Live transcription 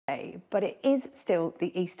but it is still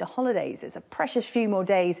the Easter holidays. There's a precious few more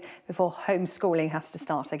days before homeschooling has to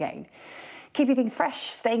start again. Keeping things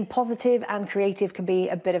fresh, staying positive and creative can be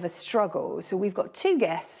a bit of a struggle. So we've got two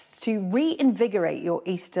guests to reinvigorate your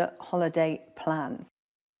Easter holiday plans.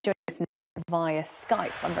 Joining us via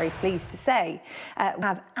Skype, I'm very pleased to say, we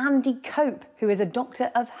have Andy Cope, who is a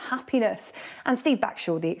doctor of happiness, and Steve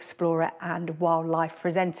Backshaw, the explorer and wildlife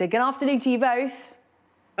presenter. Good afternoon to you both.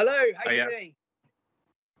 Hello, how are you doing?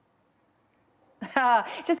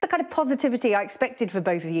 Just the kind of positivity I expected for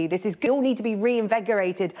both of you. This is good. All need to be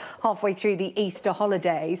reinvigorated halfway through the Easter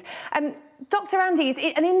holidays. Dr. Andy, it's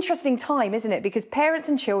an interesting time, isn't it? Because parents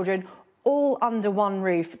and children all under one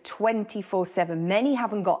roof 24/7. Many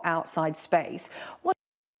haven't got outside space. What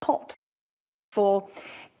are the tops for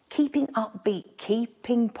keeping upbeat,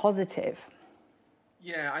 keeping positive?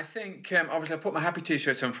 Yeah, I think obviously I put my happy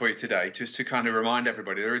T-shirt on for you today just to kind of remind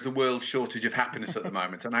everybody there is a world shortage of happiness at the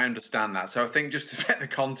moment, and I understand that. So I think just to set the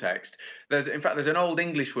context, there's an old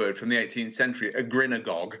English word from the 18th century, a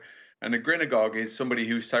grinagog. And a grinagog is somebody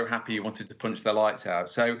who's so happy he wanted to punch their lights out.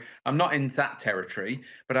 So I'm not in that territory,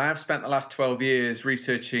 but I have spent the last 12 years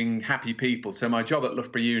researching happy people. So my job at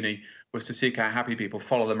Loughborough Uni was to seek out happy people,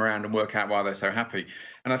 follow them around and work out why they're so happy.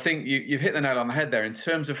 And I think you've hit the nail on the head there in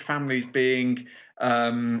terms of families being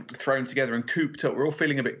thrown together and cooped up. We're all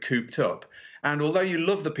feeling a bit cooped up. And although you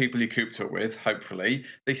love the people you're cooped up with, hopefully,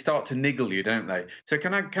 they start to niggle you, don't they? So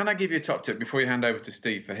can I give you a top tip before you hand over to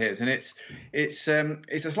Steve for his? And it's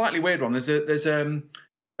a slightly weird one. There's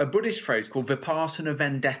a Buddhist phrase called vipassana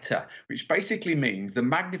vendetta, which basically means the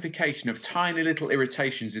magnification of tiny little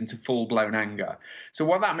irritations into full-blown anger. So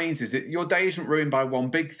what that means is that your day isn't ruined by one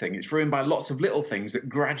big thing. It's ruined by lots of little things that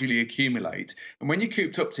gradually accumulate. And when you're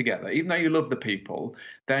cooped up together, even though you love the people,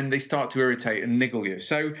 then they start to irritate and niggle you.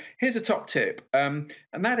 So here's a top tip, and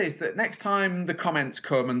that is that next time the comments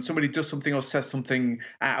come and somebody does something or says something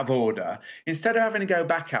out of order, instead of having to go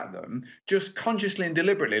back at them, just consciously and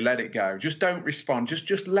deliberately let it go. Just don't respond.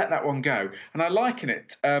 Just let that one go. And I liken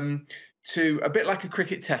it to a bit like a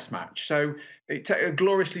cricket test match. So it's a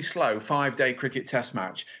gloriously slow 5-day cricket test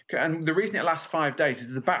match. And the reason it lasts 5 days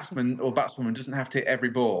is the batsman or batswoman doesn't have to hit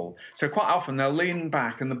every ball. So quite often they'll lean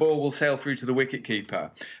back and the ball will sail through to the wicket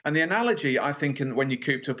keeper. And the analogy, I think, when you're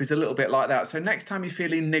cooped up is a little bit like that. So next time you're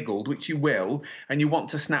feeling niggled, which you will, and you want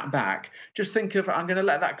to snap back, just think of, I'm going to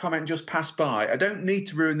let that comment just pass by. I don't need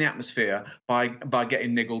to ruin the atmosphere by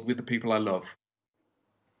getting niggled with the people I love.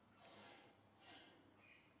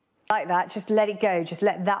 Like that, just let it go, just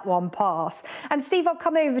let that one pass. And Steve, I'll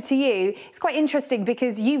come over to you. It's quite interesting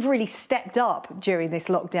because you've really stepped up during this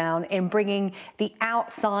lockdown in bringing the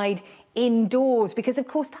outside indoors, because of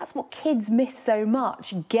course that's what kids miss so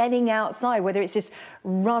much, getting outside, whether it's just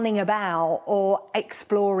running about or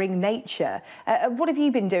exploring nature. What have you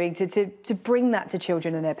been doing to bring that to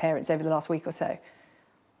children and their parents over the last week or so?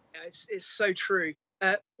 It's so true.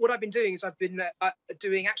 What I've been doing is I've been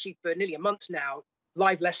doing actually for nearly a month now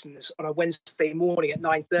live lessons on a Wednesday morning at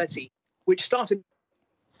 9:30, which started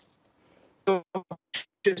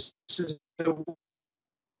just as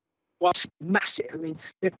was massive. I mean,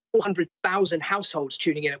 there are 400,000 households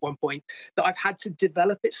tuning in at one point, that I've had to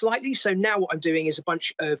develop it slightly. So now what I'm doing is a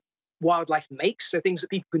bunch of wildlife makes, so things that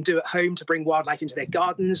people can do at home to bring wildlife into their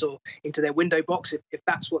gardens or into their window box if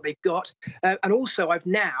that's what they've got. And also I've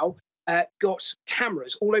now got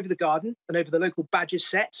cameras all over the garden and over the local badger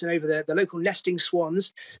sets and over the local nesting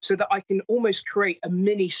swans, so that I can almost create a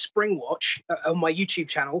mini spring watch on my YouTube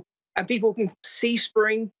channel, and people can see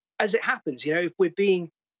spring as it happens. You know, if we're being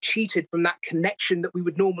cheated from that connection that we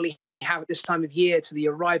would normally have at this time of year to the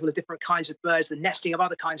arrival of different kinds of birds, the nesting of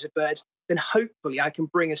other kinds of birds, then hopefully I can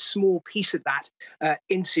bring a small piece of that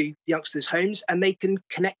into youngsters' homes, and they can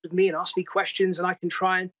connect with me and ask me questions, and I can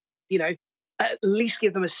try and, you know, at least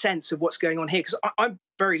give them a sense of what's going on here, because I'm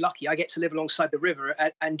very lucky. I get to live alongside the river,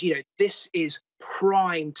 and you know, this is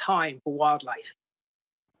prime time for wildlife.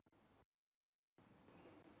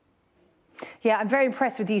 Yeah, I'm very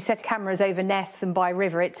impressed with you setting cameras over nests and by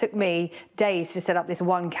river. It took me days to set up this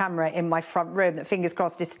one camera in my front room that, fingers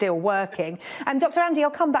crossed, is still working. And Dr. Andy,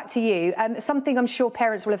 I'll come back to you. Something I'm sure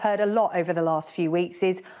parents will have heard a lot over the last few weeks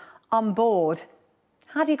is I'm bored.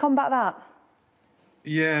 How do you combat that?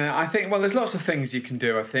 Yeah, I think, well, there's lots of things you can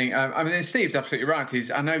do, I think. I mean, Steve's absolutely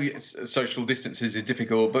right. I know social distances is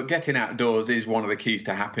difficult, but getting outdoors is one of the keys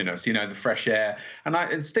to happiness, you know, the fresh air.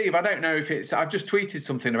 And Steve, I don't know if it's, I've just tweeted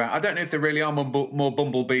something about, I don't know if there really are more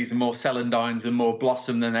bumblebees and more celandines and more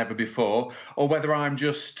blossom than ever before, or whether I'm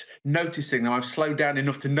just noticing them. I've slowed down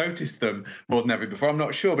enough to notice them more than ever before. I'm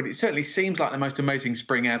not sure, but it certainly seems like the most amazing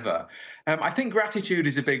spring ever. I think gratitude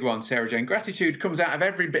is a big one, Sarah Jane. Gratitude comes out of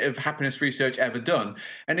every bit of happiness research ever done.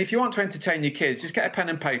 And if you want to entertain your kids, just get a pen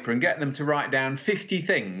and paper and get them to write down 50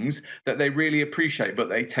 things that they really appreciate but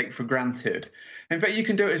they take for granted. In fact, you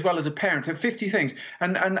can do it as well as a parent. So 50 things.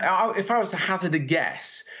 If I was to hazard a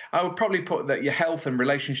guess, I would probably put that your health and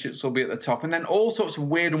relationships will be at the top. And then all sorts of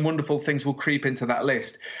weird and wonderful things will creep into that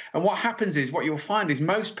list. And what happens is, what you'll find is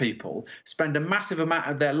most people spend a massive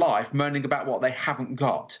amount of their life moaning about what they haven't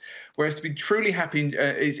got. Whereas to be truly happy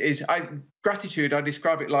gratitude, I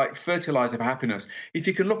describe it like fertilizer for happiness. If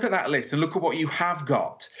you can look at that list and look at what you have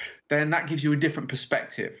got, then that gives you a different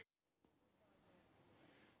perspective.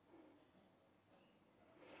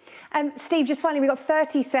 Steve, just finally, we've got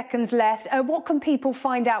 30 seconds left. What can people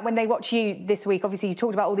find out when they watch you this week? Obviously, you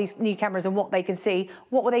talked about all these new cameras and what they can see.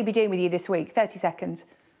 What will they be doing with you this week? 30 seconds.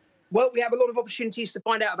 Well, we have a lot of opportunities to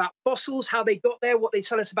find out about fossils, how they got there, what they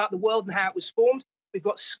tell us about the world and how it was formed. We've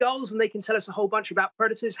got skulls, and they can tell us a whole bunch about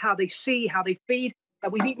predators, how they see, how they feed.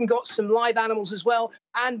 We've even got some live animals as well,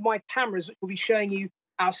 and my cameras, which will be showing you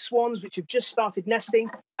our swans, which have just started nesting,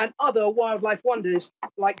 and other wildlife wonders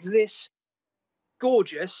like this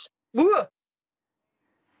gorgeous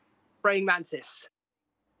praying mantis.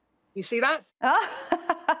 You see that?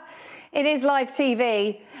 It is live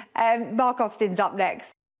TV. Mark Austin's up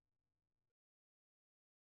next.